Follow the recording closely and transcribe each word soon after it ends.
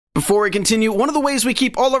Before we continue, one of the ways we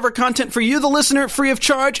keep all of our content for you, the listener, free of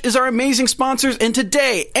charge is our amazing sponsors, and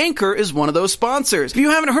today, Anchor is one of those sponsors. If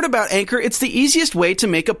you haven't heard about Anchor, it's the easiest way to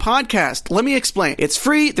make a podcast. Let me explain. It's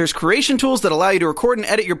free, there's creation tools that allow you to record and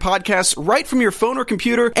edit your podcasts right from your phone or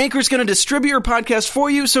computer. Anchor's going to distribute your podcast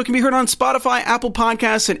for you so it can be heard on Spotify, Apple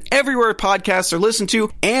Podcasts, and everywhere podcasts are listened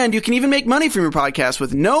to, and you can even make money from your podcast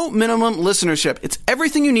with no minimum listenership. It's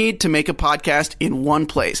everything you need to make a podcast in one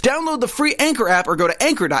place. Download the free Anchor app or go to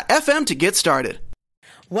anchor.fm to get started.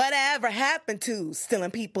 Whatever happened to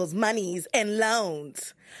stealing people's monies and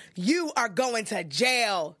loans? You are going to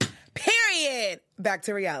jail. Period. Back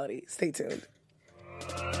to reality. Stay tuned.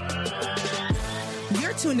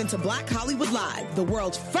 You're tuned into Black Hollywood Live, the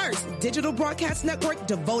world's first digital broadcast network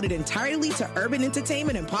devoted entirely to urban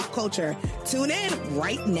entertainment and pop culture. Tune in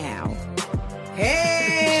right now.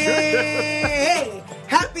 Hey!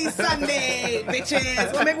 Happy Sunday,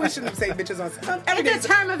 bitches. Well, maybe we shouldn't say bitches on Sunday. It's a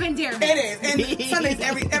term of endearment. It is. And Sundays,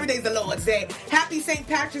 every day's the Lord's Day. Happy St.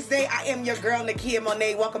 Patrick's Day. I am your girl, Nakia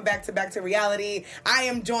Monet. Welcome back to Reality. I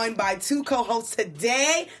am joined by two co-hosts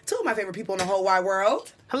today. Two of my favorite people in the whole wide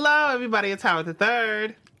world. Hello, everybody. It's Howard the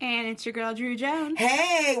Third. And it's your girl, Drew Jones.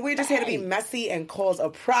 Hey, we're just here to be messy and cause a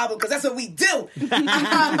problem, because that's what we do.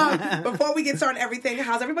 Before we get started on everything,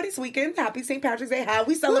 how's everybody's weekend? Happy St. Patrick's Day. How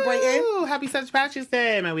we celebrating? Woo! Happy St. Patrick's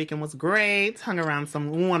Day. My weekend was great. Hung around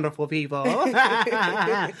some wonderful people.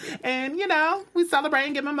 And, we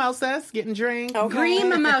celebrating, get mimosas, getting drinks. Okay. Green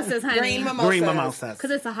mimosas, honey. Green mimosas. Because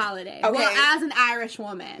it's a holiday. Okay. Well, as an Irish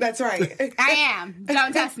woman. That's right. I am.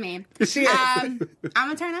 Don't test me. She is. I'm going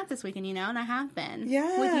to turn up this weekend, and I have been.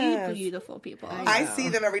 Yes. With you beautiful people. I see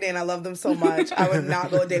them every day, and I love them so much. I would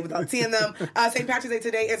not go a day without seeing them. St. Patrick's Day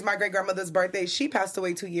today is my great-grandmother's birthday. She passed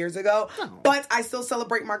away 2 years ago, but I still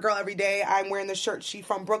celebrate my girl every day. I'm wearing the shirt, she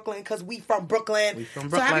from Brooklyn, because we from Brooklyn.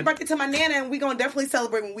 So happy birthday to my Nana, and we going to definitely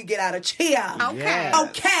celebrate when we get out of cheer. Okay. Yes.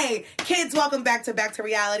 Okay. Kids, welcome back to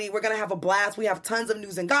Reality. We're going to have a blast. We have tons of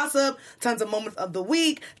news and gossip, tons of moments of the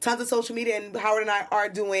week, tons of social media, and Howard and I are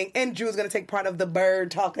doing, and Drew's going to take part of the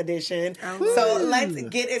Bird Talk edition. So let's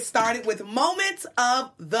get it started with moments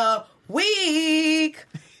of the week.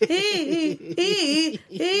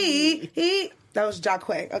 That was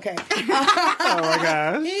Jacquet. Okay. Oh, my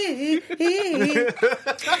gosh.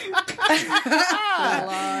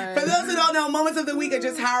 For those who don't know, moments of the week are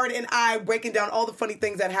just Howard and I breaking down all the funny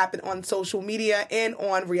things that happen on social media and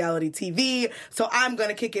on reality TV. So I'm going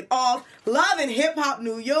to kick it off. Love and Hip Hop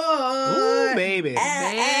New York. Ooh, baby.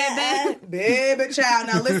 Baby child.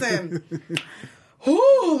 Now listen.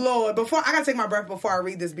 Oh, Lord. I got to take my breath before I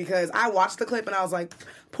read this, because I watched the clip and I was like,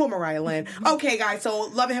 poor Mariah Lynn. Okay, guys, so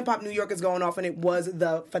Love and Hip Hop New York is going off, and it was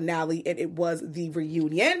the finale, and it was the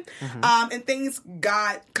reunion. And things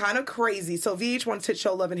got kind of crazy. So VH1's hit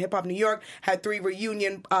show Love and Hip Hop New York had 3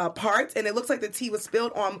 reunion parts, and it looks like the tea was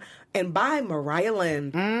spilled on and by Mariah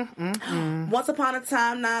Lynn. Once upon a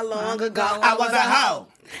time, not long ago, I was a hoe,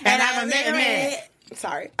 and I'm a nigga.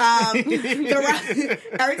 Sorry. Every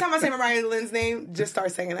time I say Mariah Lynn's name, just start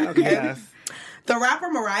singing that, okay? Yes. The rapper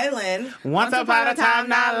Mariah Lynn. Once upon a time,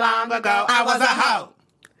 not long ago, I was a hoe.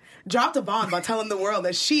 Dropped a bomb by telling the world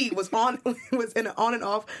that she was in an on and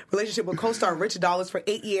off relationship with co-star Rich Dollaz for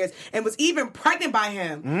 8 years and was even pregnant by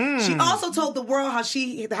him. She also told the world how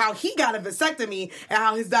he got a vasectomy and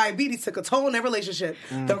how his diabetes took a toll in their relationship.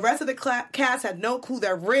 The rest of the cast had no clue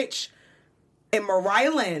that Rich and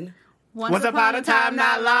Mariah Lynn, Once upon a time,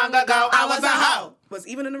 not long ago, I was a hoe, was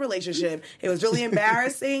even in a relationship. It was really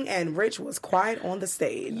embarrassing, and Rich was quiet on the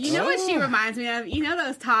stage. You know what she reminds me of? You know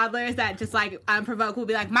those toddlers that just unprovoked will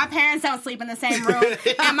be like, my parents don't sleep in the same room,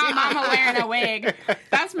 and my mama wearing a wig.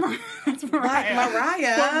 That's Mariah.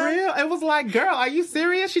 Mariah. For real? It was like, girl, are you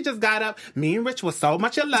serious? She just got up. Me and Rich was so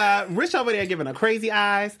much in love. Rich over there giving her crazy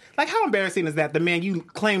eyes. Like, how embarrassing is that? The man you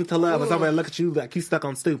claim to love is over there looking at you like you stuck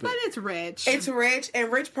on stupid. But it's Rich. It's Rich,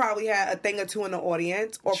 and Rich probably had a thing or two in the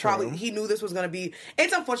audience, or probably he knew this was going to be.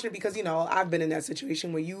 It's unfortunate because, I've been in that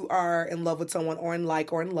situation where you are in love with someone or in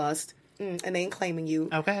lust, and they ain't claiming you.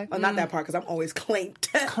 Okay. Well, not that part, because I'm always claimed.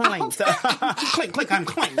 Claimed. Click, I'm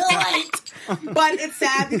claimed. But it's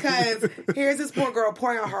sad because here's this poor girl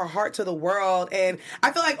pouring out her heart to the world, and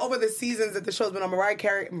I feel like over the seasons that the show's been on, Mariah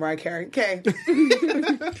Carey, okay.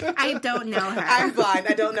 I don't know her. I'm blind.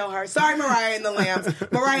 I don't know her. Sorry, Mariah and the Lambs.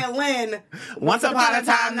 Mariah Lynn. Once upon a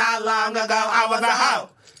time, not long ago, I was a hoe.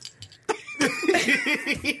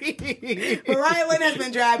 Mariah Lynn has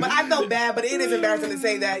been dragged, but I felt bad, but it is embarrassing to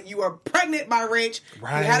say that you were pregnant by Rich,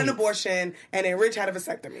 Right. you had an abortion, and then Rich had a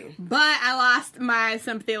vasectomy. But I lost my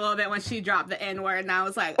sympathy a little bit when she dropped the N-word, and I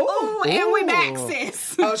was like, Ooh. oh, and we back,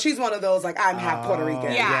 sis. Oh, she's one of those, like, I'm half Puerto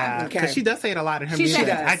Rican. Yeah. Because Okay. she does say it a lot in her She music.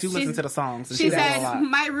 does. I do listen She's- to the songs. And She says it a said, lot.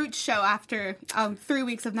 my roots show after 3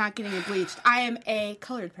 weeks of not getting it bleached. I am a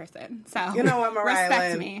colored person. So, You know what, Mariah respect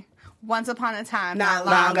Lynn? me. Once upon a time, Not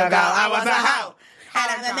long ago, I was a hoe.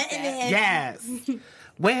 Yes.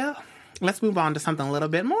 Well, let's move on to something a little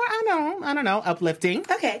bit more, I don't know, uplifting.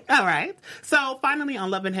 Okay. All right. So finally on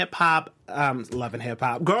Love and Hip Hop,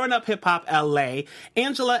 Growing Up Hip Hop LA,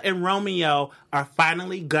 Angela and Romeo are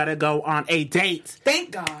finally gonna go on a date.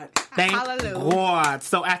 Thank God. Thank Hallelujah. God.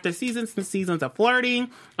 So after seasons and seasons of flirting,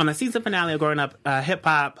 on the season finale of Growing Up Hip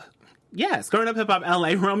Hop, Growing Up Hip Hop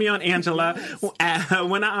LA, Romeo and Angela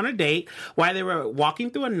went out on a date. While they were walking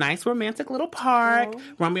through a nice romantic little park,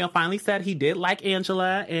 Romeo finally said he did like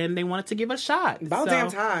Angela and they wanted to give it a shot. About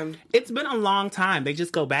damn time. It's been a long time. They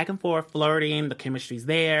just go back and forth flirting. The chemistry's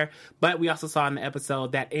there. But we also saw in the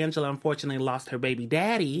episode that Angela unfortunately lost her baby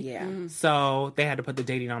daddy. Yeah. So they had to put the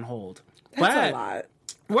dating on hold. That's a lot.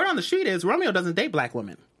 Word on the street is Romeo doesn't date black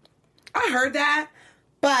women. I heard that,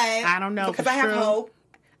 but I don't know if because it's I have true. hope.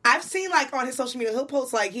 I've seen like on his social media, he'll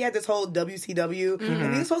post like he had this whole WCW,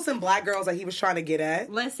 and he was posting black girls that he was trying to get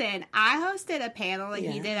at. Listen, I hosted a panel that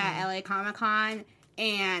he did at LA Comic Con,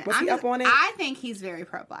 and Was he up on it? I think he's very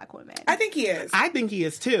pro black women. I think he is. I think he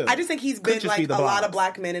is too. I just think he's Could been just like be a the lot vibes. of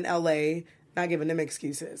black men in LA. Not giving them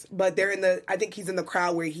excuses, but they're in the. I think he's in the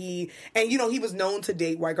crowd where he he was known to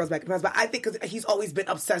date white girls back in the past. But I think because he's always been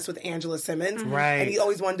obsessed with Angela Simmons, Right. and he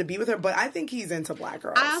always wanted to be with her. But I think he's into black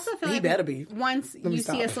girls. I also feel he like better be. once me you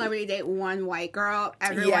see a stop. celebrity date one white girl,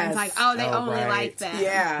 everyone's Yes. like, oh, they Oh, only right. like them.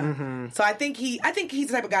 Yeah. So I think he's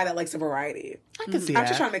the type of guy that likes a variety. I can see I'm that.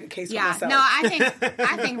 just trying to make a case for Yeah. myself. No,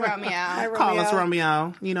 I think Romeo. Call us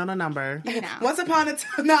Romeo. You know the number. You know. Once upon a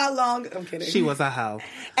time, not long. I'm kidding. She was a hoe.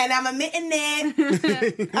 And I'm admitting it.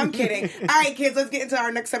 I'm kidding. All right, kids, let's get into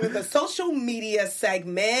our next segment, the social media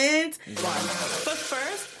segment. But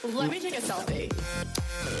first, let me take a selfie.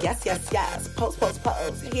 Yes, yes, yes. Post, post,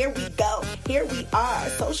 post. Here we go. Here we are.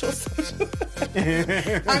 Social.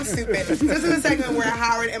 I'm stupid. This is a segment where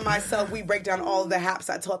Howard and myself, we break down all of the haps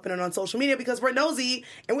that's happening on social media because we're nosy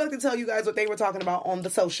and we like to tell you guys what they were talking about on the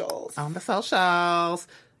socials. On the socials.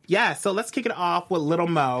 Yeah, so let's kick it off with Little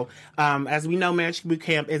Mo. As we know, Marriage Boot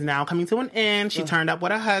Camp is now coming to an end. She turned up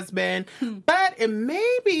with her husband, but it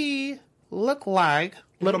maybe look like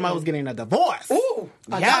Little Mo is getting a divorce. Ooh,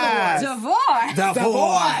 another Yes. one.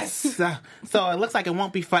 Divorce. So it looks like it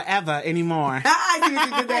won't be forever anymore. I see what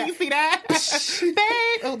you did there. You see that?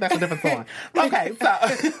 Oh, that's a different song. Okay, so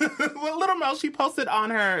with Little Mo, she posted on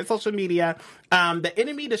her social media, the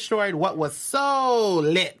enemy destroyed what was so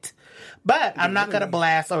lit. But I'm not going to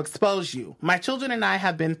blast or expose you. My children and I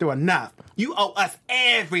have been through enough. You owe us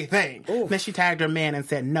everything. Then she tagged her man and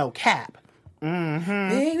said, no cap. No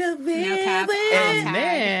cap. And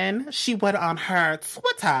then she went on her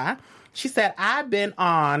Twitter. She said, I've been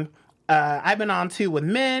on too with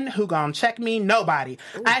men who gon' check me. Nobody.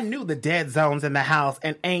 I knew the dead zones in the house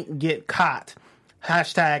and ain't get caught.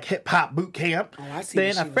 Hashtag hip hop boot camp. I see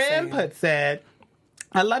Then what a she was friend saying. said,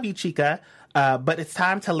 I love you, Chica. But it's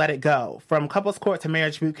time to let it go. From couples court to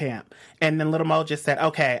marriage boot camp. And then Little Mo just said,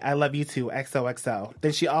 okay, I love you too, XOXO.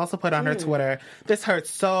 Then she also put on her Twitter, this hurts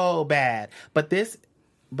so bad. But this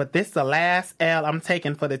the last L I'm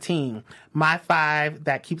taking for the team. My 5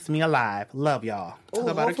 that keeps me alive. Love y'all. Ooh, Talk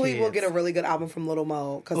about her hopefully we'll kids. get a really good album from Little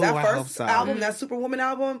Mo because Ooh, that I hope first so. album, that Superwoman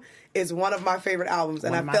album, is one of my favorite albums,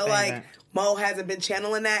 and One of I my feel like favorite. Mo hasn't been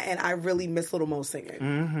channeling that, and I really miss Little Mo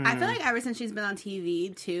singing. I feel like ever since she's been on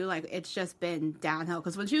TV too, like it's just been downhill.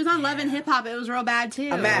 Because when she was on Love and Hip Hop, it was real bad too.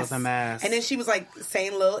 A mess. was a mess. And then she was like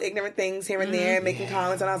saying little ignorant things here and there, making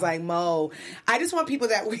comments, and I was like, Mo, I just want people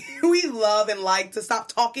that we love and like to stop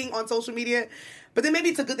talking on social media. But then maybe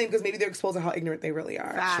it's a good thing because maybe they're exposing how ignorant they really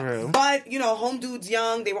are. Facts. True. But, home dude's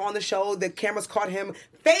young. They were on the show. The cameras caught him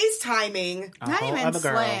FaceTiming. A Not whole even other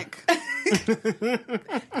girl. slick.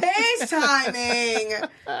 FaceTiming.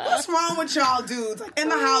 What's wrong with y'all dudes? Like, in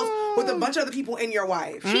the house with a bunch of other people and your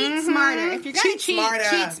wife. Cheat smarter. If you're gonna Cheat cheat, smarter.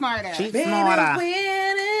 cheat smarter. Cheat Baby, smarter. winning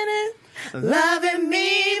it, loving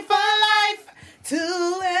me for life, to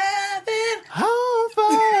heaven. Home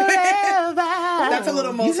forever. That's a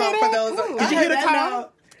little Mo song for those. Did you hear the that tone? now.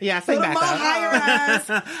 Yeah, sing Little back Mo, up. hire us.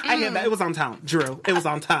 I hear that. It was on tone, Drew. It was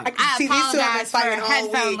on tone. I See, these two have been apologize for fighting all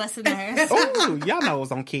headphone week. listeners. Oh, y'all know it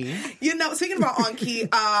was on key. You know, speaking about on key,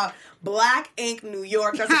 Black Ink New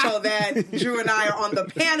York, that's a show that Drew and I are on the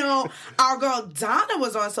panel. Our girl Donna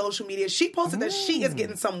was on social media. She posted that she is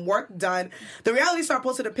getting some work done. The reality star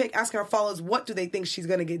posted a pic asking her followers what do they think she's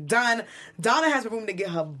going to get done. Donna has room to get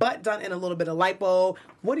her butt done and a little bit of lipo.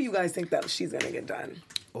 What do you guys think that she's going to get done?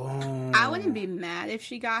 I wouldn't be mad if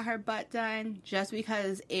she got her butt done, just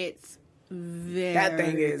because it's very... That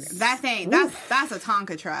thing is... That's a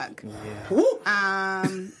Tonka truck. Woo.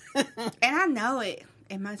 And I know it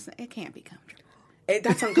can't be comfortable.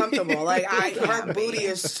 That's uncomfortable. Like, her booty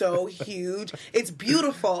is so huge. It's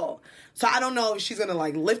beautiful. So I don't know if she's gonna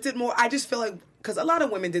like lift it more. I just feel like because a lot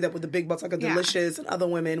of women did that with the big butts, like a Delicious and other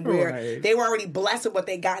women, where they were already blessed with what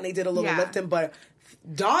they got and they did a little lifting. But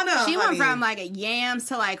Donna, she went from like a yams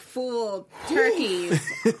to like full turkeys.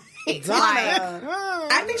 Donna,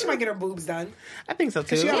 I think she might get her boobs done. I think so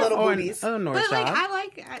too. She got little boobies. But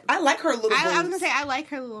like, I like her little boobs. I was gonna say I like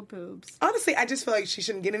her little boobs. Honestly, I just feel like she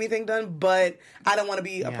shouldn't get anything done, but I don't want to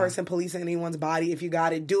be a person policing anyone's body. If you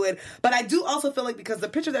got it, do it. But I do also feel like because the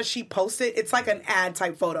picture that she posted, it's like an ad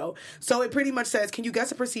type photo. So it pretty much says, can you guess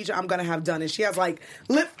the procedure I'm going to have done? And she has like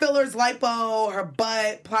lip fillers, lipo, her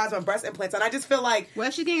butt, plasma, breast implants. And I just feel like...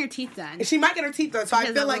 Well, she's getting her teeth done. She might get her teeth done. So I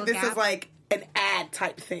feel like this gap. is like an ad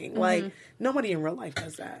type thing. Like, nobody in real life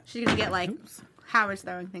does that. She's going to get like... Howard's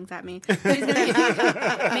throwing things at me. She's gonna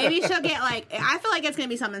get, maybe she'll get like... I feel like it's going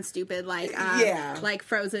to be something stupid like... like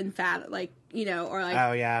frozen fat, like, you know, or like...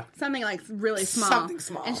 Oh, yeah. Something like really small. Something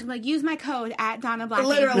small. And she's like, use my code at Donna Black.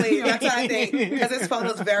 Literally, that's what I think. Because this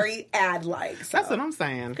photo's very ad-like. So. That's what I'm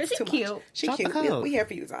saying. Because she's cute. She's cute. We here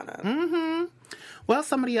for you, Donna. Mm-hmm. Well,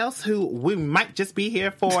 somebody else who we might just be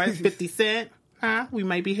here for is 50 Cent. We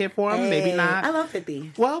may be here for him, maybe not. I love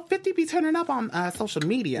 50. Well, 50 be turning up on social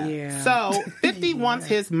media. Yeah. So 50 wants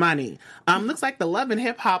his money. Looks like the Love and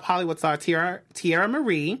Hip Hop Hollywood star Tierra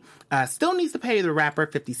Marie still needs to pay the rapper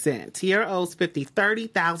 50 Cent. Tierra owes 50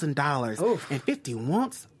 $30,000, and 50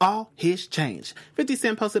 wants all his change. 50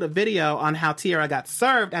 Cent posted a video on how Tierra got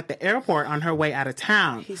served at the airport on her way out of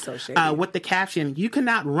town. He's so shady. With the caption, "You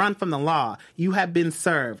cannot run from the law. You have been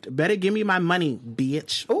served. Better give me my money,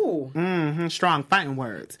 bitch." Ooh. Mm-hmm, strong fighting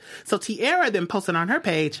words. So Tierra then posted on her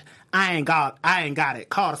page, I ain't got it.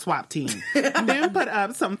 Call the SWAT team. Then put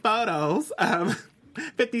up some photos of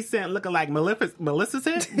 50 Cent looking like Maleficent.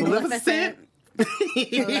 Maleficent.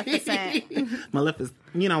 Maleficent.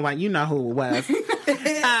 You know what? You know who it was. You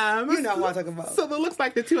know what I'm talking about. So it looks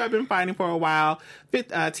like the two have been fighting for a while.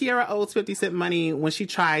 Tierra owes 50 Cent money when she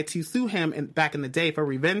tried to sue him back in the day for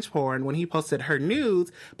revenge porn when he posted her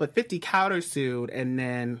nudes, but 50 countersued and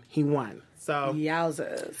then he won. So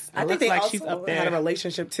Yowzers. I think looks they like also she's up there. had a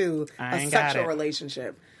relationship too. A sexual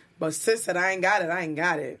relationship. But sis said, I ain't got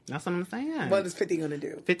it. That's what I'm saying. What is 50 gonna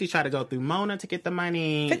do? 50 tried to go through Mona to get the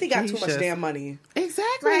money. 50 got too much damn money.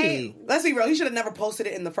 Exactly. Right? Let's be real. He should have never posted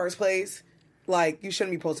it in the first place. Like, you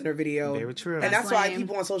shouldn't be posting her video. Very true. And that's why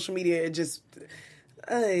people on social media, it just...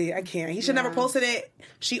 I can't. He should never posted it.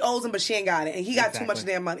 She owes him, but she ain't got it. And he got too much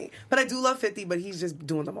damn money. But I do love 50, but he's just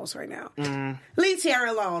doing the most right now. Leave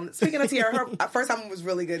Tierra alone. Speaking of Tierra, her first album was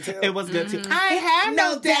really good, too. It was good, too. I had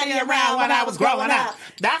no daddy around when I was growing up.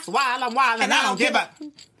 That's why I'm wild and I don't give up.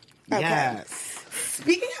 Okay. Yes.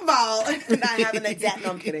 Speaking about not having a dad, no,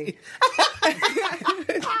 I'm kidding.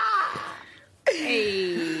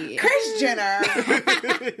 Hey. Kris Jenner.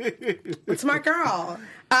 It's my girl.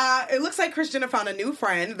 It looks like Kris Jenner found a new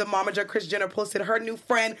friend. The momager Kris Jenner posted her new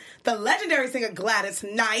friend, the legendary singer Gladys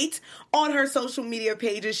Knight, on her social media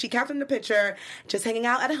pages. She captioned the picture, "Just hanging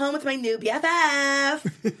out at home with my new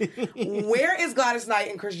BFF." Where is Gladys Knight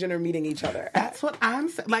and Kris Jenner meeting each other? That's what I'm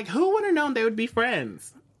saying. Like, who would have known they would be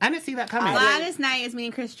friends? I didn't see that coming. Gladys Knight is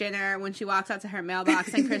meeting Kris Jenner when she walks out to her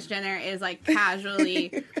mailbox, and Kris Jenner is like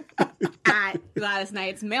casually at Gladys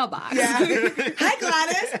Knight's mailbox. Yeah. Hi,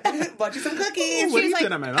 Gladys. Bought you some cookies. What She's like,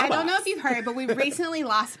 in a mailbox? I don't know if you've heard, but we recently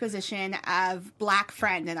lost the position of black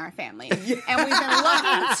friend in our family, and we've been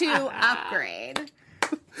looking to upgrade.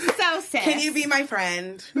 So sis, Can you be my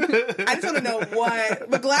friend? I just want to know what.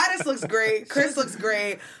 But Gladys looks great. Kris looks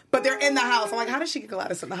great. But they're in the house. I'm like, how does she get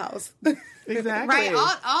Gladys in the house? Exactly. Right,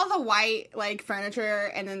 all the white like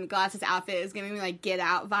furniture and then Gladys' outfit is giving me like Get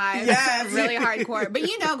Out vibes. Yes. Really hardcore. But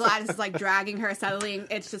you know Gladys is like dragging her, settling.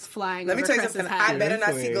 It's just flying Let me over tell you Chris's something. head. I better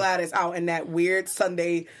not see Gladys out in that weird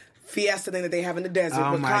Sunday fiesta thing that they have in the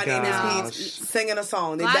desert with Kanye and his peeps singing a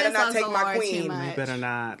song. They better not take my queen. They better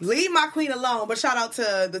not. Leave my queen alone. But shout out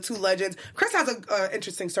to the two legends. Chris has an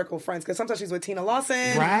interesting circle of friends because sometimes she's with Tina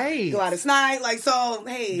Lawson. Right. Gladys Knight. Like, so,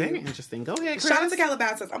 hey. Very interesting. Go ahead, Chris. Shout out to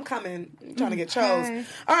Calabasas. I'm coming. I'm trying to get chose. Okay.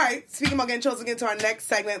 All right. Speaking about getting chosen, get to our next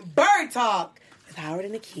segment, Bird Talk. With Howard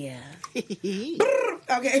and Nakia.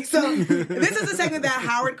 Okay, so this is a segment that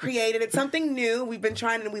Howard created. It's something new. We've been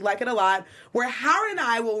trying and we like it a lot. Where Howard and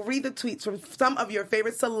I will read the tweets from some of your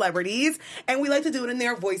favorite celebrities, and we like to do it in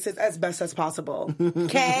their voices as best as possible.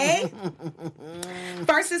 Okay?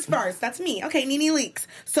 First is first. That's me. Okay, Nene Leakes.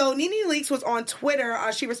 So Nene Leakes was on Twitter.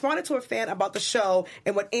 She responded to a fan about the show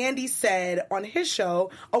and what Andy said on his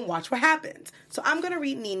show on Watch What Happens. So I'm going to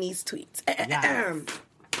read Nene's tweets. Yes.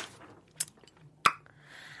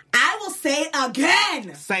 I will say it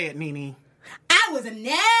again. Say it, Nene. I was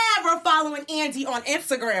never following Andy on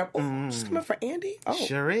Instagram. Oh, she's coming for Andy? Oh.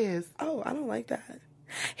 Sure is. Oh, I don't like that.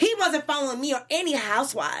 He wasn't following me or any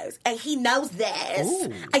housewives, and he knows this.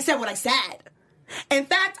 Ooh. I said what I said. In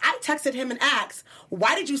fact, I texted him and asked,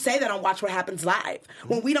 why did you say that on Watch What Happens Live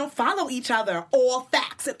when we don't follow each other? All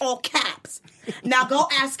facts and all caps. Now go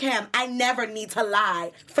ask him. I never need to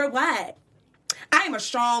lie. For what? I am a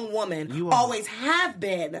strong woman. You always have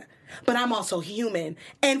been. But I'm also human.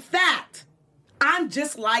 In fact, I'm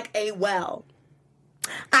just like a well.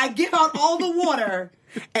 I give out all the water,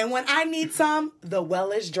 and when I need some, the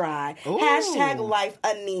well is dry. Ooh. Hashtag life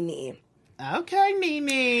a Nene. Okay,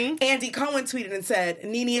 Nene. Andy Cohen tweeted and said,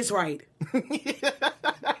 Nene is right. We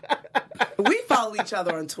follow each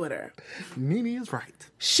other on Twitter. Nene is right.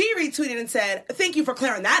 She retweeted and said, thank you for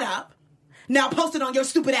clearing that up. Now post it on your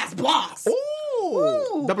stupid ass blogs.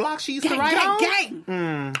 Ooh. The blog she used to write on?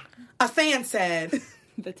 Gang. A fan said...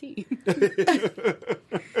 The tea.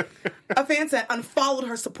 A fan said unfollowed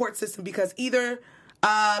her support system because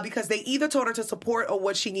they either told her to support or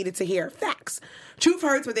what she needed to hear. Facts. Truth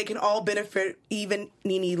hurts, but they can all benefit, even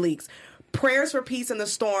Nene Leakes. Prayers for peace in the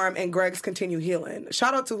storm and Greg's continued healing.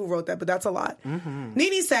 Shout out to who wrote that, but that's a lot. Mm-hmm.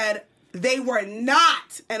 Nene said... They were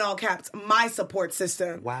not, in all caps, my support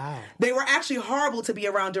system. Wow. They were actually horrible to be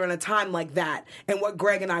around during a time like that and what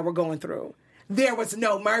Greg and I were going through. There was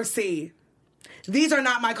no mercy. These are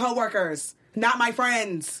not my coworkers, not my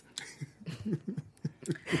friends.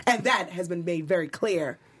 And that has been made very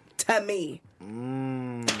clear to me.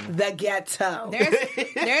 The ghetto.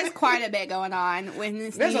 There's quite a bit going on with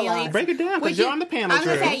this. There's a lot. Break it down because you're on the panel. I was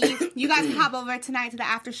going to say, you guys can hop over tonight to the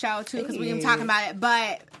after show, too, because we can talk about it.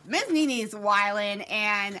 But Miss Nene's wildin',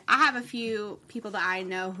 and I have a few people that I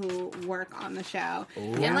know who work on the show. Ooh.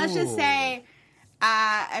 And let's just say,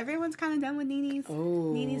 everyone's kind of done with Nene's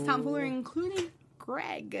tomfoolery, including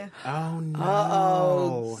Greg. Oh, no.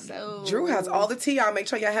 Uh-oh. So, Drew has all the tea. Y'all make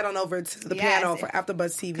sure y'all head on over to the panel for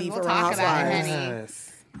AfterBuzz TV for talk Housewives. about it, Yes.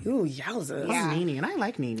 Ooh, yowza. Yeah. Nene, and I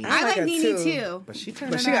like Nene. I like Nene too. But she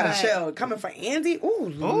turned But she got a chill. Coming for Andy?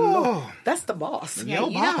 Ooh, Lord. That's the boss. Yeah,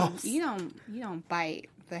 boss. You don't bite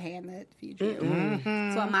the hand that feeds you. Mm-hmm.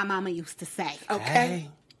 That's what my mama used to say. Okay. Hey,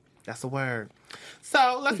 that's a word.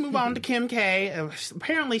 So let's move on to Kim K.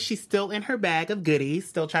 Apparently, she's still in her bag of goodies,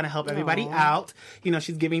 still trying to help everybody out. You know,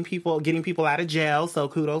 she's getting people out of jail. So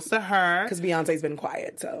kudos to her. Because Beyonce's been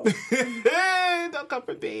quiet, so don't come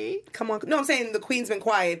for me. Come on, no, I'm saying the Queen's been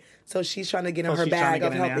quiet, so she's trying to get in her bag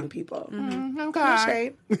of helping people. Mm-hmm.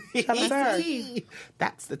 Okay,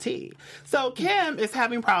 that's the tea. So Kim is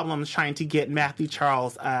having problems trying to get Matthew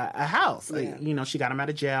Charles a house. Yeah. You know, she got him out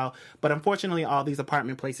of jail, but unfortunately, all these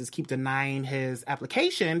apartment places keep denying his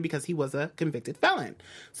application because he was a convicted felon.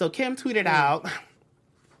 So Kim tweeted out,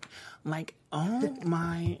 like, oh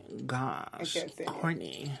my gosh,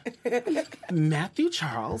 Courtney. Matthew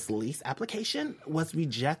Charles' lease application was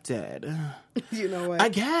rejected. You know what?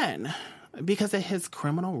 Again, because of his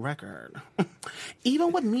criminal record.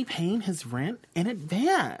 Even with me paying his rent in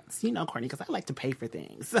advance. You know, Courtney, because I like to pay for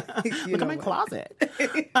things. Look at my closet.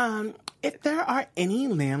 If there are any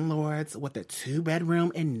landlords with a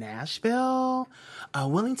 2-bedroom in Nashville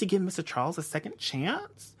willing to give Mr. Charles a second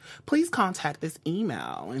chance, please contact this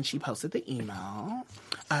email. And she posted the email.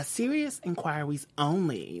 Serious inquiries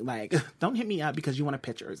only. Like, don't hit me up because you want a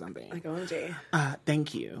picture or something. Like, OMG.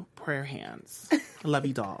 Thank you. Prayer hands. Love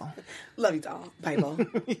you, doll. Love you, doll. Bible.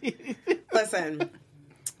 Listen.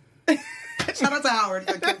 Shout out to Howard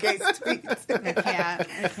for Kim K's tweets. I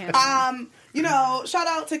can't. Shout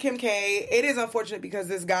out to Kim K. It is unfortunate because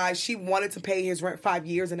this guy, she wanted to pay his rent 5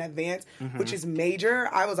 years in advance, which is major.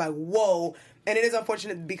 I was like, whoa. And it is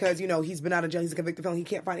unfortunate because, he's been out of jail. He's a convicted felon. He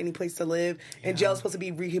can't find any place to live. And jail is supposed to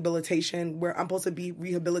be rehabilitation, where I'm supposed to be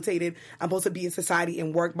rehabilitated. I'm supposed to be in society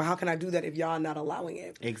and work. But how can I do that if y'all are not allowing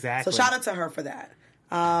it? Exactly. So shout out to her for that.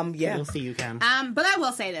 Yeah. We'll see you, Kim. But I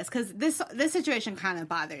will say this, because this situation kind of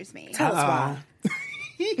bothers me. Tell us why.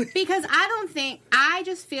 Because I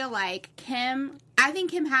just feel like Kim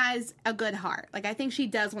has a good heart. Like, I think she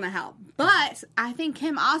does want to help. But I think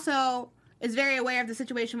Kim also is very aware of the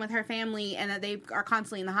situation with her family and that they are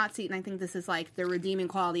constantly in the hot seat. And I think this is like the redeeming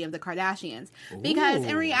quality of the Kardashians. Because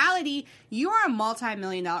in reality, you are a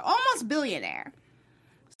multi-million-dollar, almost billionaire.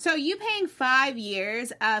 So you paying 5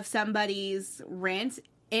 years of somebody's rent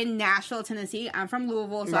in Nashville, Tennessee. I'm from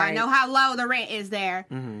Louisville, so I know how low the rent is there.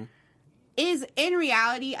 Is in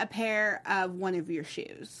reality a pair of one of your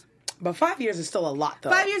shoes. But 5 years is still a lot, though.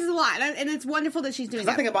 5 years is a lot, and it's wonderful that she's doing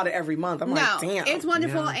that. I think about it every month. I'm like, damn. It's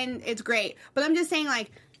wonderful and it's great. But I'm just saying, like,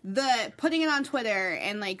 the putting it on Twitter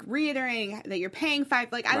and, like, reiterating that you're paying I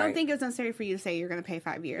don't think it was necessary for you to say you're going to pay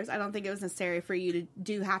 5 years. I don't think it was necessary for you to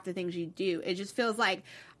do half the things you do. It just feels like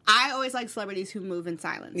I always like celebrities who move in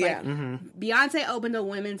silence. Yeah. Like, Beyonce opened a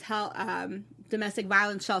women's health, domestic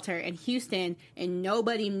violence shelter in Houston, and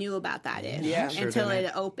nobody knew about that until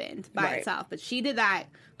it opened by itself. But she did that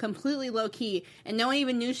completely low-key, and no one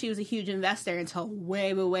even knew she was a huge investor until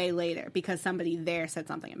way, way, way later because somebody there said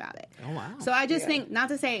something about it. Oh, wow. So I just think, not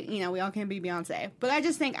to say, we all can't be Beyonce, but I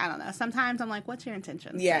just think, I don't know, sometimes I'm like, what's your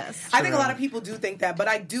intention? Yeah. I think a lot of people do think that, but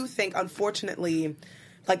I do think, unfortunately,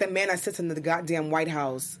 like the man that sits in the goddamn White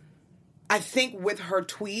House, I think with her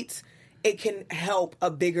tweets, it can help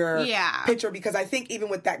a bigger picture, because I think even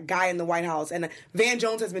with that guy in the White House, and Van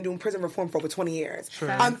Jones has been doing prison reform for over 20 years. True.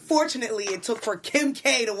 Unfortunately, it took for Kim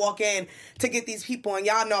K to walk in to get these people, and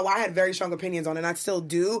y'all know I had very strong opinions on it, and I still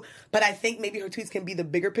do, but I think maybe her tweets can be the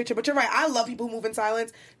bigger picture. But you're right, I love people who move in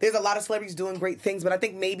silence. There's a lot of celebrities doing great things, but I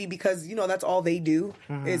think maybe because, that's all they do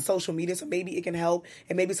is social media, so maybe it can help,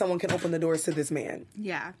 and maybe someone can open the doors to this man.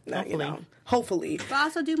 Yeah. Hopefully. But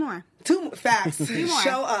also do more. Facts. Do more.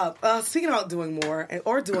 Show up. Speaking about doing more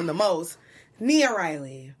or doing the most, Nia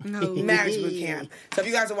Riley, Marriage Boot Camp. So if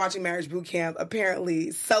you guys are watching Marriage Boot Camp, apparently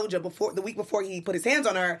Soulja, the week before he put his hands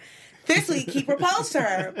on her, this week he proposed to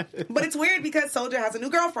her. But it's weird because Soulja has a new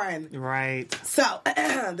girlfriend. Right. So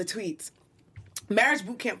the tweets. Marriage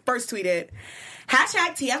Boot Camp first tweeted,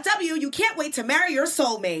 #TFW, you can't wait to marry your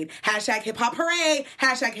soulmate. #Hip Hop Hooray.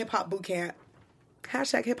 #Hip Hop Boot Camp.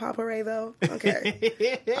 #Hip Hop Hooray, though.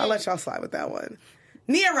 Okay. I'll let y'all slide with that one.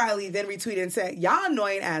 Nia Riley then retweeted and said, y'all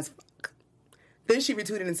annoying as fuck. Then she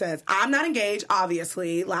retweeted and says, I'm not engaged,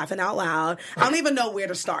 obviously, laughing out loud. I don't even know where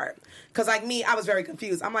to start. Because like me, I was very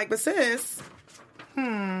confused. I'm like, but sis,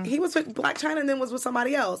 he was with Blac Chyna and then was with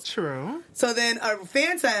somebody else. True. So then a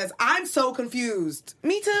fan says, I'm so confused.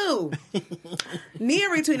 Me too. Nia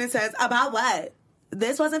retweeted and says, about what?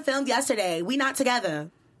 This wasn't filmed yesterday. We not together.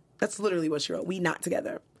 That's literally what she wrote. We not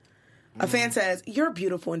together. A fan says, you're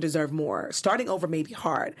beautiful and deserve more. Starting over may be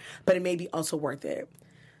hard, but it may be also worth it.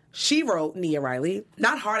 She wrote, Nia Riley,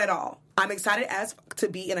 not hard at all. I'm excited as to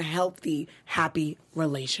be in a healthy, happy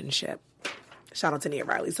relationship. Shout out to Nia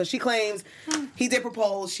Riley. So she claims he did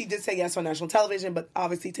propose. She did say yes on national television, but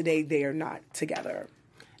obviously today they are not together.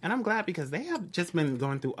 And I'm glad because they have just been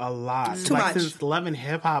going through a lot. Too much. Since Love and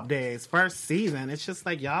Hip Hop days, first season. It's just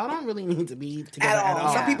like, y'all don't really need to be together At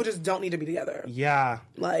all. Yeah. Some people just don't need to be together. Yeah.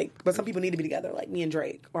 But some people need to be together, like me and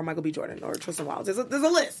Drake, or Michael B. Jordan, or Tristan Wilds. There's a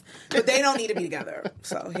list. But they don't need to be together.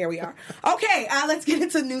 So here we are. Okay, let's get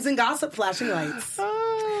into news and gossip, flashing lights.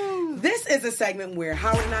 Oh. This is a segment where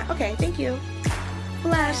Howard and I... Okay, thank you.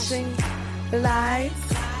 Flashing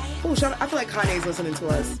lights. Oh, I feel like Kanye's listening to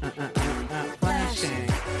us. Flashing.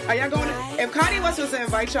 Are y'all going to... If Kanye West was to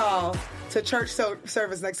invite y'all to church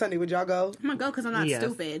service next Sunday, would y'all go? I'm going to go because I'm not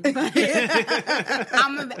stupid. But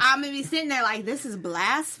I'm going to be sitting there like, this is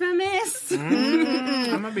blasphemous. I'm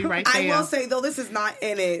going to be right there. I will say, though, this is not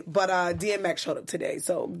in it, but DMX showed up today.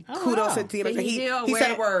 So kudos to DMX. He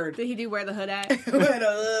said a word. Did he do wear the hood at? What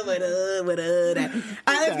up.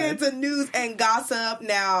 Let's get into news and gossip.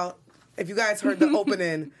 Now, if you guys heard the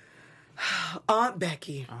opening... Aunt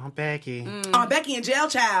Becky. Aunt Becky. Aunt Becky in jail,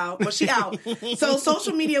 child, but she out. So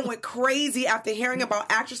social media went crazy after hearing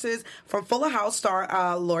about actresses from Fuller House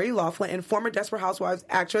star Lori Loughlin and former Desperate Housewives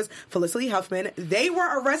actress Felicity Huffman. They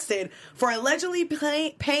were arrested for allegedly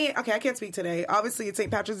paying. Okay, I can't speak today. Obviously, it's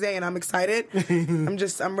St. Patrick's Day, and I'm excited.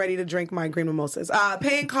 I'm ready to drink my green mimosas.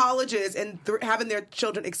 Paying colleges and having their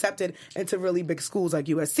children accepted into really big schools like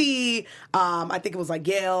USC. I think it was like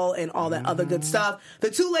Yale and all that other good stuff.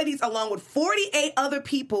 The two ladies, along with 48 other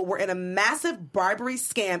people, were in a massive bribery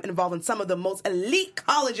scam involving some of the most elite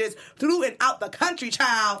colleges through and out the country,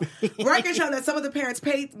 child. Records show that some of the parents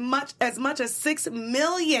paid as much as $6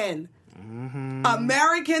 million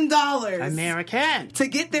American dollars to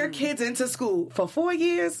get their kids into school for 4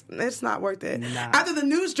 years. It's not worth it. Nah. After the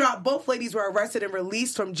news dropped, both ladies were arrested and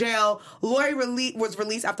released from jail. Lori was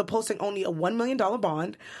released after posting only a $1 million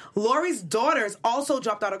bond. Lori's daughters also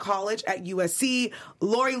dropped out of college at USC.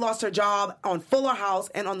 Lori lost her job on Fuller House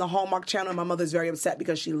and on the Hallmark Channel. My mother's very upset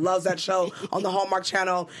because she loves that show on the Hallmark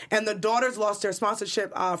Channel. And the daughters lost their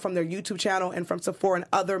sponsorship from their YouTube channel and from Sephora and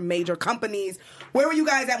other major companies. Where were you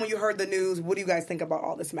guys at when you heard the news? What do you guys think about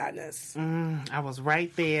all this madness? I was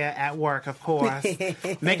right there at work, of course,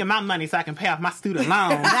 making my money so I can pay off my student loan.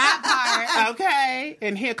 That part. Okay.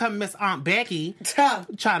 And here come Miss Aunt Becky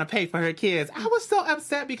trying to pay for her kids. I was so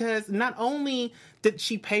upset because not only did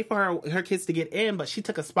she pay for her kids to get in, but she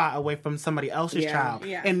took a spot away from somebody else's child.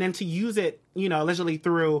 Yeah. And then to use it, allegedly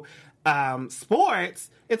through sports,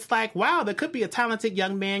 it's like, wow, there could be a talented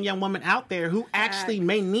young man, young woman out there who actually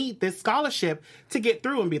may need this scholarship to get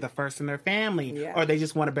through and be the first in their family, or they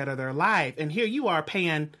just want to better their life. And here you are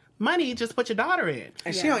paying money just to put your daughter in.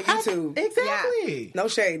 And she on YouTube. Exactly. Yeah. No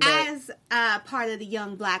shade. But As part of the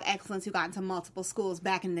young black excellence who got into multiple schools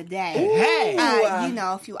back in the day. Hey.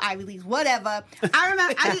 A few Ivy Leagues, whatever. I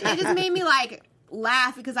remember, it just made me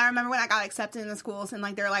laugh because I remember when I got accepted in the schools and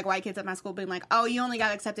there were white kids at my school being like, oh, you only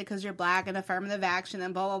got accepted because you're black and affirmative action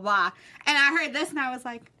and blah, blah, blah. And I heard this and I was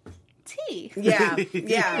like, tea. Yeah.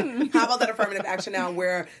 How about that affirmative action now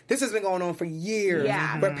where this has been going on for years?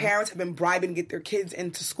 Yeah. Where parents have been bribing to get their kids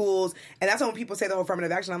into schools. And that's when people say the whole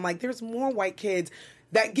affirmative action. I'm like, there's more white kids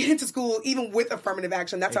that get into school even with affirmative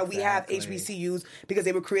action. That's why we have HBCUs, because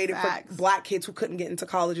they were created for black kids who couldn't get into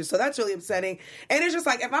colleges. So that's really upsetting. And it's just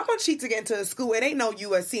like, if I'm going to cheat to get into a school, it ain't no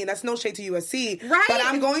USC, and that's no shade to USC. Right. But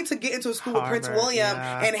I'm going to get into a school with Prince William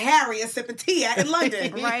and Harry and sipping tea in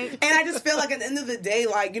London. Right. And I just feel like at the end of the day,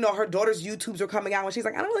 her daughter's YouTubes are coming out and she's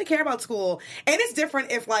like, I don't really care about school. And it's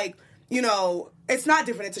different if it's not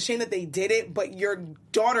different. It's a shame that they did it, but your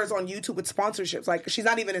daughter's on YouTube with sponsorships. She's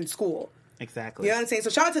not even in school. Exactly. You know what I'm saying? So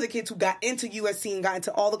shout out to the kids who got into USC and got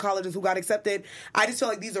into all the colleges who got accepted. I just feel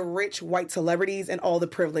like these are rich white celebrities and all the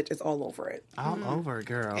privilege is all over it. All over,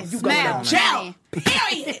 girl. And you go to jail.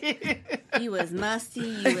 Period. You was musty,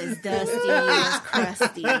 you was dusty, you was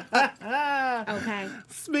crusty. Okay.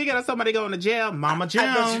 Speaking of somebody going to jail, Mama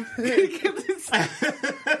June.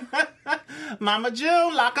 Mama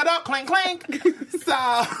June, lock it up, clink, clink. So.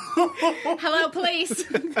 Hello, police.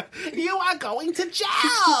 You are going to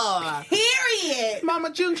jail. Period.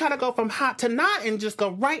 Mama June tried to go from hot to not and just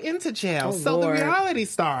go right into jail. Oh, so Lord. the reality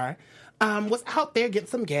star was out there getting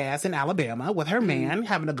some gas in Alabama with her man,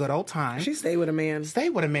 having a good old time. She stayed with a man. Stay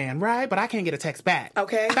with a man, right? But I can't get a text back.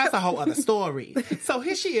 Okay. That's a whole other story. So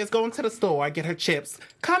here she is going to the store, get her chips,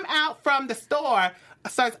 come out from the store,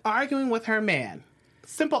 starts arguing with her man.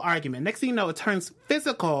 Simple argument. Next thing you know, it turns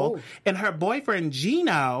physical, and her boyfriend,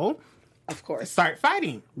 Gino, of course, start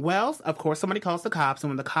fighting. Well, of course, somebody calls the cops, and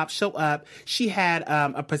when the cops show up, she had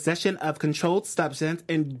a possession of controlled substance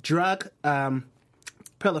and drug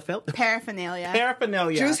paraphernalia.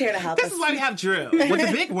 Drew's here to help This us. is why we have Drew with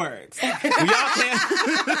the big words.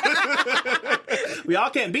 We all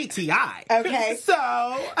can't beat T.I. Okay. So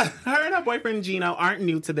her and her boyfriend Gino aren't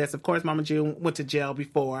new to this. Of course, Mama June went to jail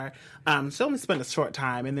before. She only spent a short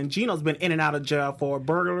time, and then Gino's been in and out of jail for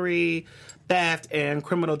burglary, theft, and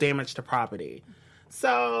criminal damage to property.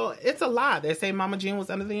 So it's a lot. They say Mama June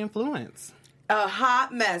was under the influence. A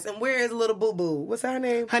hot mess. And where is little Boo Boo? What's her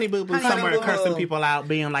name? Honey Boo Boo, Honey somewhere Boo Boo. cursing people out,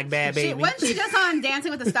 being like bad baby. Wasn't she just on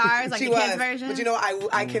Dancing with the Stars, She the was. kids version?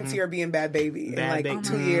 But I can see her being bad baby Bad in baby.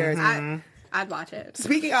 2 years. I'd watch it.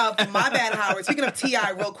 Speaking of my bad, Howard. Speaking of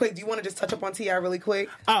T.I. real quick, do you want to just touch up on T.I. really quick?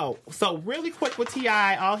 Oh, so really quick with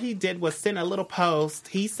T.I., all he did was send a little post.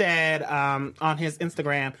 He said on his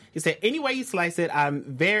Instagram, he said, "Any way you slice it,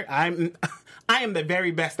 I'm I am the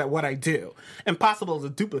very best at what I do. Impossible to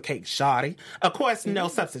duplicate, shawty. Of course, no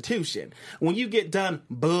substitution. When you get done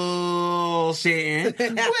bullshitting,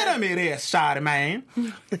 wait a minute, shawty man.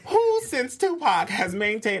 Who, since Tupac, has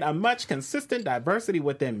maintained a much consistent diversity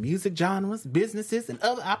within music genres, businesses, and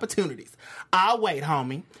other opportunities? I'll wait,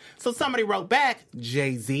 homie. So somebody wrote back,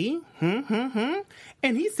 Jay-Z,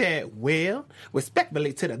 and he said, well,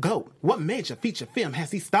 respectfully to the GOAT, what major feature film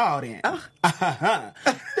has he starred in? Then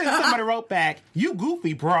somebody wrote back, you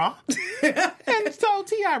goofy, brah. And so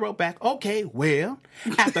T.I. wrote back, okay, well,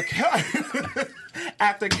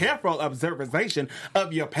 after careful observation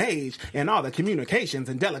of your page and all the communications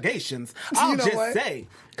and delegations, I'll say,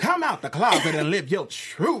 come out the closet and live your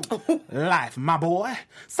true life, my boy.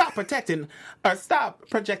 Stop projecting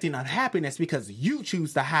unhappiness because you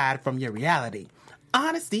choose to hide from your reality.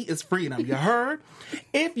 Honesty is freedom, you heard?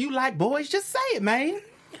 If you like boys, just say it, man.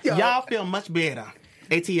 Y'all feel much better.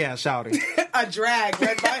 ATL, shouty. A drag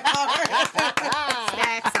read by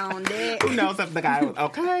Stacks on deck. Who knows if the guy was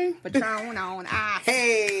okay? Patron on ice.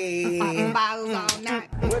 Hey. Bottles on night.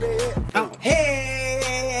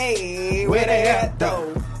 Hey. Where they at,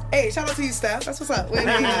 though? Hey, shout out to you, Steph. That's what's up. Where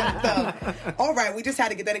they at, though? All right, we just had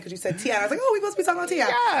to get that in because you said T.I. I was like, oh, we must be talking about T.I.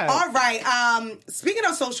 Yeah. All right. Speaking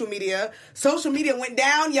of social media went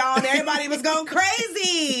down, y'all, and everybody was going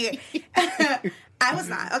crazy. I was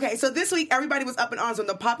not. Okay, so this week, everybody was up in arms when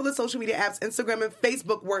the popular social media apps, Instagram and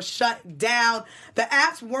Facebook, were shut down. The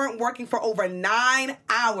apps weren't working for over 9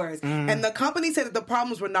 hours. And the company said that the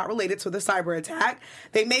problems were not related to the cyber attack.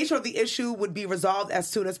 They made sure the issue would be resolved as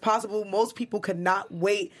soon as possible. Most people could not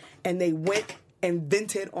wait, and they went and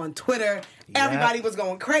vented on Twitter. Everybody was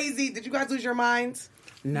going crazy. Did you guys lose your minds?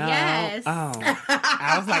 No. Yes. Oh.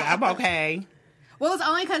 I was like, I'm okay. Well, it's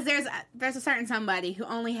only because there's a certain somebody who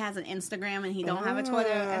only has an Instagram and he don't have a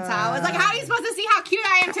Twitter, and so I was like, "How are you supposed to see how cute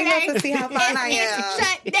I am today? To see how fine I am." It's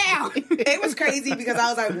shut down. It was crazy because I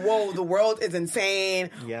was like, "Whoa, the world is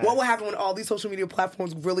insane. Yes. What will happen when all these social media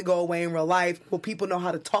platforms really go away in real life? Will people know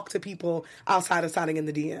how to talk to people outside of signing in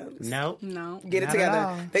the DMs? Nope. No. Get it Not at together."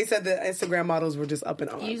 all. They said the Instagram models were just up in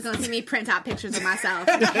arms. You're just gonna see me print out pictures of myself,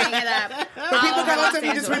 hang it up. But people come up to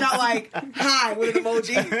me just print out like, "Hi" with an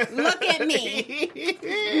emoji. Look at me.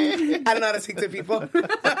 I don't know how to speak to people.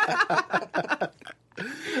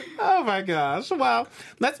 Oh my gosh. Well,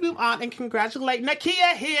 let's move on and congratulate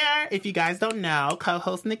Nakia here. If you guys don't know,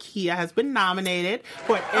 co-host Nakia has been nominated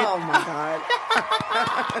for an, Oh my God.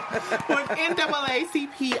 for an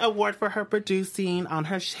NAACP award for her producing on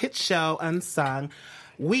her hit show Unsung.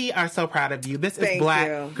 We are so proud of you. This is Thank Black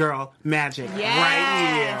you. Girl Magic Yes. right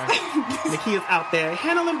here. Nakia's out there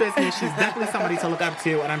handling business. She's definitely somebody to look up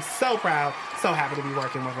to, and I'm so proud, so happy to be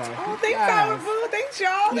working with her. Oh, thanks, Powerful. Thanks,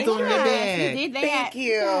 y'all. You're doing your You bit. did that. Thank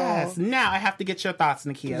you. Yes. Now I have to get your thoughts,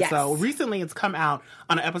 Nakia. Yes. So recently it's come out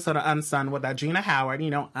on an episode of Unsung with Adrena Howard.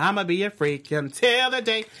 You know, I'ma be a freak until the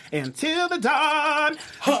day, until the dawn.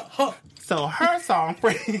 So her song,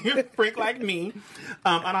 Freak Like Me,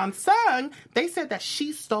 on Unsung, they said that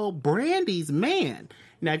she stole Brandy's man.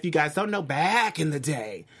 Now, if you guys don't know, back in the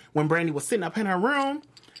day, when Brandy was sitting up in her room,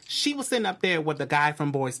 she was sitting up there with the guy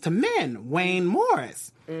from Boyz II Men, Wayne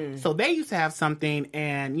Morris. So they used to have something,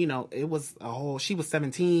 and, you know, it was a whole, she was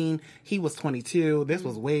 17, he was 22. This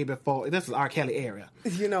was way before, this was R. Kelly era.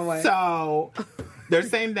 You know what? So they're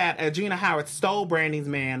saying that Adrena Howard stole Brandy's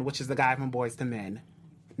man, which is the guy from Boyz II Men.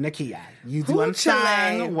 Nakia, you do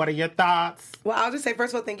Unsung. Chile. What are your thoughts? Well, I'll just say,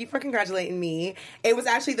 first of all, thank you for congratulating me. It was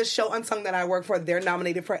actually the show Unsung that I work for. They're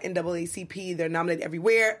nominated for NAACP. They're nominated every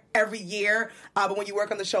year. But when you work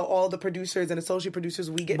on the show, all the producers and associate producers,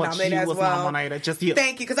 we get But nominated you as was well. nominated, just you.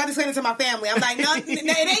 Thank you, because I just explained it to my family. I'm like, no, it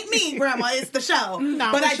ain't me, Grandma. It's the show.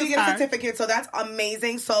 No, but I it's did just get a her. certificate, so that's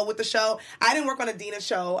amazing. So with the show, I didn't work on Adina's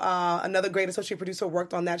show. Another great associate producer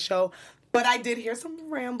worked on that show. But I did hear some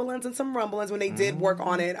ramblings and some rumblings when they did work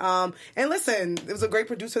on it. And listen, it was a great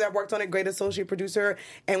producer that worked on it, great associate producer.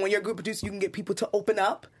 And when you're a good producer, you can get people to open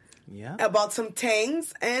up Yeah. about some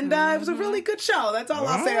things. And it was a really good show. That's all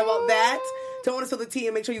I'll say about that. Don't want to spill the tea,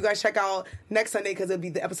 and make sure you guys check out next Sunday because it'll be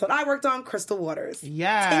the episode I worked on, Crystal Waters.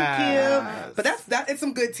 Yes. Thank you. But it's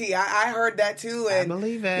some good tea. I heard that too. And,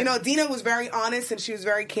 believe it. You know, Dina was very honest and she was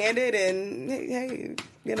very candid. And hey,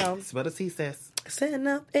 you know, That's what a tea says. sitting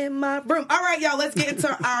up in my room. All right, y'all, let's get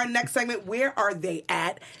into our next segment. Where are they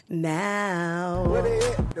at now? What they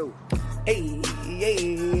at, though? Hey,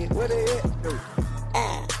 hey. What they at, though?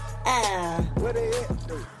 Ah. What they at,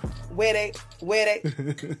 though? With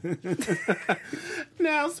it.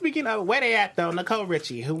 Now, speaking of where they at, though, Nicole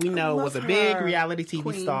Richie, who we know was a big reality TV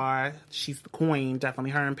Queen. star. She's the queen,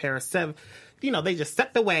 definitely. Her and Paris said, they just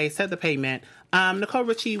set the pavement. Nicole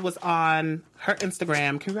Richie was on her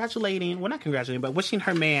Instagram but wishing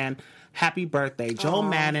her man happy birthday. Joel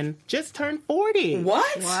Madden just turned 40.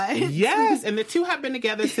 What? Yes, and the two have been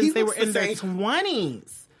together since they were looks in the their same.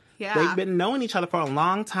 20s. Yeah. They've been knowing each other for a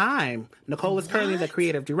long time. Nicole is currently the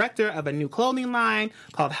creative director of a new clothing line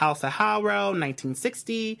called House of Howrow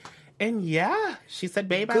 1960. And yeah, she said,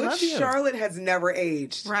 babe, I Good love you. Charlotte has never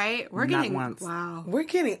aged. Right? We're Not getting once. wow. We're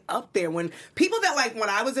getting up there. When people that when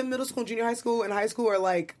I was in middle school, junior high school, and high school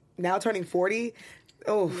are now turning 40.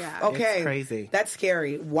 Oh, Yeah. okay. It's crazy. That's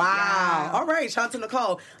scary. Wow. Yeah. All right, shout out to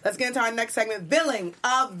Nicole. Let's get into our next segment, Villain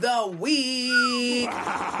of the Week.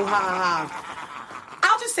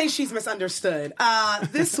 I'll just say she's misunderstood.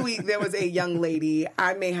 This week, there was a young lady.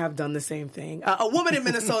 I may have done the same thing. A woman in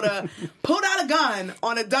Minnesota pulled out a gun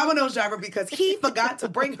on a Domino's driver because he forgot to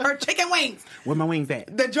bring her chicken wings. Where my wings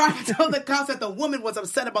at? The driver told the cops that the woman was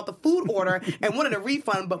upset about the food order and wanted a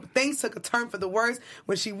refund, but things took a turn for the worse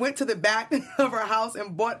when she went to the back of her house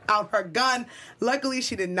and brought out her gun. Luckily,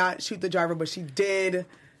 she did not shoot the driver, but she did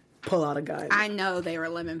pull out a gun. I know they were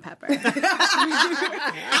lemon pepper. I'm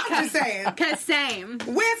just saying. Cause same.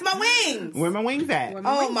 Where's my wings? Where my wings at?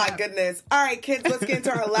 Oh my goodness. All right, kids, let's get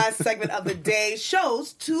into our last segment of the day,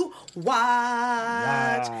 shows to watch.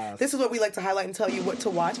 Yes. This is what we like to highlight and tell you what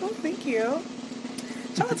to watch. Oh, thank you.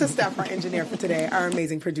 Shout out to Steph, our engineer for today, our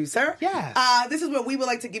amazing producer. Yeah. This is where we would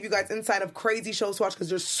like to give you guys insight of crazy shows to watch because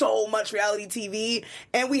there's so much reality TV.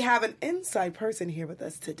 And we have an inside person here with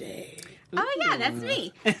us today. Oh yeah, that's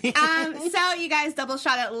me. So you guys, Double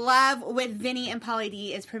Shot at Love with Vinny and Pauly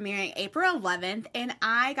D is premiering April 11th, and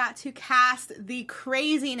I got to cast the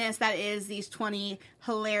craziness that is these 20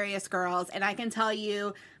 hilarious girls, and I can tell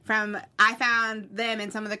you I found them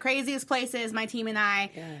in some of the craziest places, my team and I,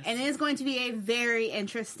 and it is going to be a very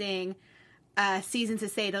interesting season to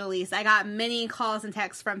say the least. I got many calls and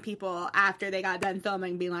texts from people after they got done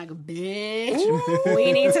filming being like, bitch,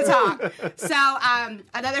 we need to talk. So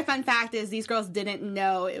another fun fact is these girls didn't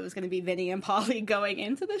know it was going to be Vinny and Pauly going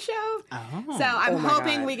into the show. Oh. So I'm my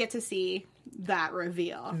hoping God. we get to see that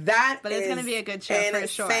reveal. But it's going to be a good show for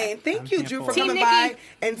sure. Thank you, Drew, for Team coming Nikki. by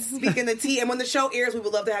and speaking the tea. And when the show airs, we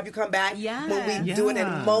would love to have you come back when we do it in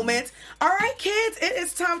a moment. All right, kids, it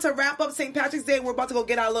is time to wrap up St. Patrick's Day. We're about to go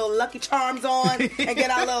get our little Lucky Charms on and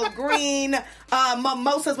get our little green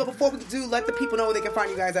mimosas. But before we do, let the people know where they can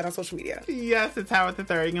find you guys at on social media. Yes, it's Howard the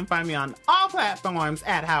Third. You can find me on all platforms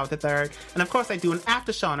at Howard the Third. And of course, I do an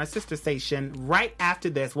after show on our sister station right after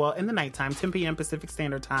this. Well, in the nighttime, 10 p.m. Pacific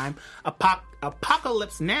Standard Time.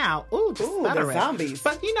 Apocalypse Now. Ooh, the zombies.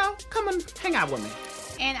 But, come and hang out with me.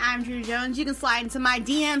 And I'm Drew Jones. You can slide into my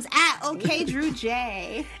DMs at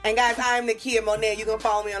OKDrewJ. And guys, I'm Nakia Monet. You can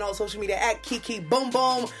follow me on all social media at Kiki Boom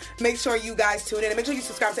Boom. Make sure you guys tune in and make sure you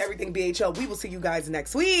subscribe to Everything BHL. We will see you guys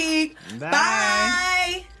next week. Bye.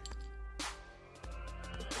 Bye.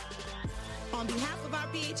 On behalf of our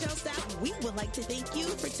BHL staff, we would like to thank you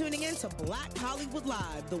for tuning in to Black Hollywood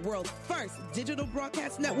Live, the world's first digital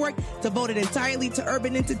broadcast network devoted entirely to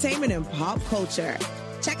urban entertainment and pop culture.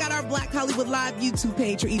 Check out our Black Hollywood Live YouTube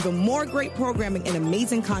page for even more great programming and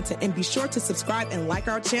amazing content, and be sure to subscribe and like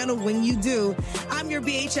our channel when you do. I'm your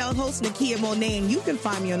BHL host, Nakia Monet, and you can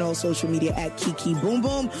find me on all social media at Kiki Boom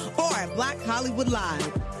Boom or at Black Hollywood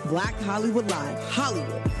Live. Black Hollywood Live,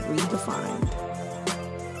 Hollywood redefined.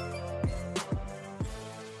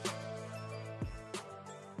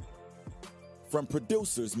 From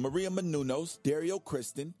producers Maria Menounos, Dario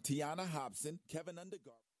Kristen, Tiana Hobson, Kevin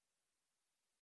Undergard.